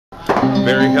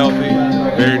Very healthy,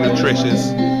 very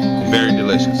nutritious, and very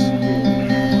delicious.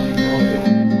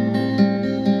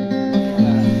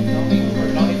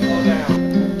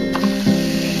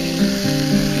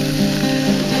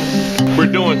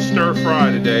 We're doing stir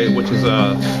fry today, which is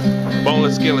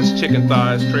boneless, skinless chicken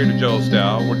thighs, Trader Joe's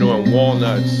style. We're doing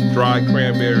walnuts, dried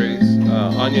cranberries,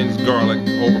 onions, garlic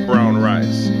over brown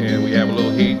rice, and we have a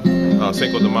little heat,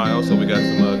 Cinco de Mayo, so we got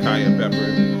some cayenne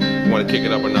pepper. We want to kick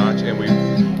it up a notch, and we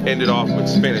end it off with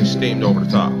spinach steamed over the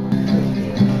top. There's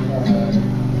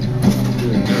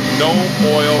no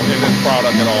oil in this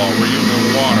product at all. We're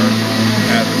using water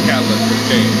as a catalyst for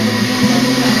steam.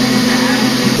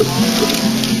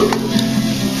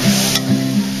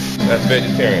 That's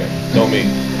vegetarian, no meat.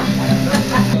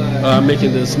 I'm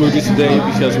making the smoothies today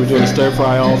because we're doing a stir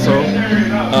fry also.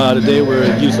 Today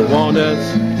we're using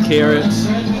walnuts, carrots,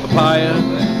 papaya,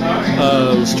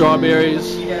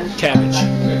 strawberries, cabbage.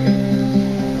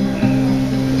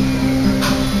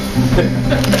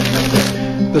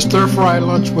 The stir-fry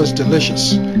lunch was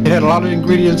delicious. It had a lot of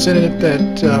ingredients in it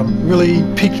that really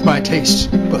piqued my taste.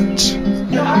 But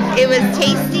it was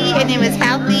tasty, and it was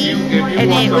healthy,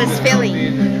 and it was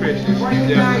filling.